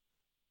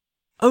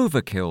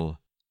Overkill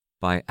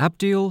by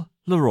Abdiel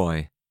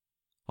Leroy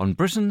on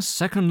Britain's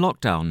second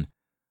lockdown.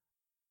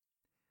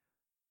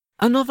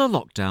 Another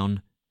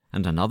lockdown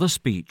and another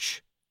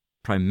speech.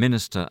 Prime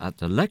Minister at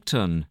the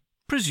lectern,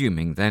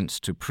 presuming thence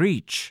to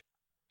preach.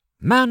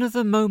 Man of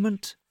the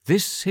moment,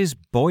 this his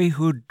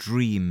boyhood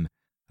dream,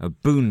 a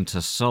boon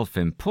to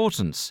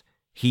self-importance,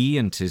 he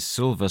and his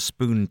silver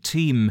spoon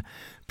team,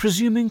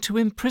 presuming to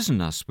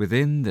imprison us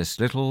within this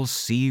little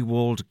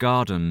sea-walled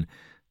garden,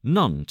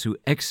 none to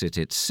exit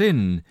its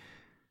sin.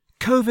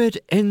 Covid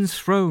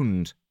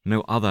enthroned,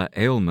 no other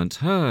ailment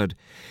heard,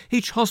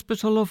 each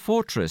hospital a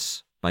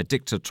fortress by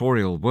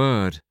dictatorial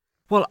word,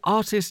 while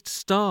artists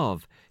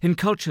starve in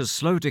culture's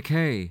slow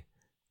decay.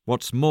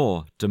 What's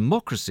more,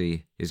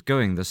 democracy is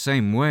going the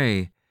same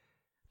way.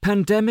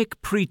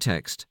 Pandemic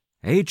pretext,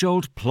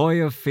 age-old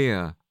ploy of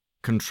fear,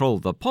 control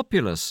the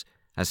populace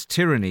as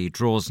tyranny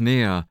draws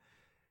near.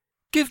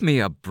 Give me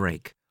a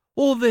break.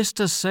 All this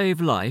to save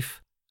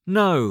life?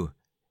 No.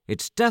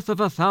 It's death of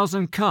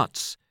 1,000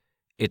 cuts.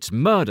 It's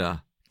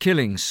murder,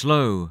 killing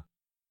slow.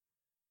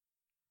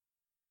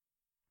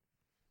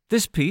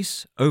 This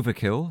piece,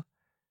 Overkill,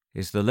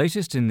 is the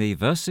latest in the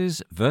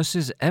Verses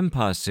vs.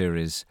 Empire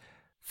series.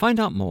 Find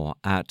out more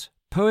at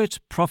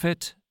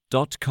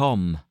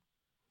poetprophet.com.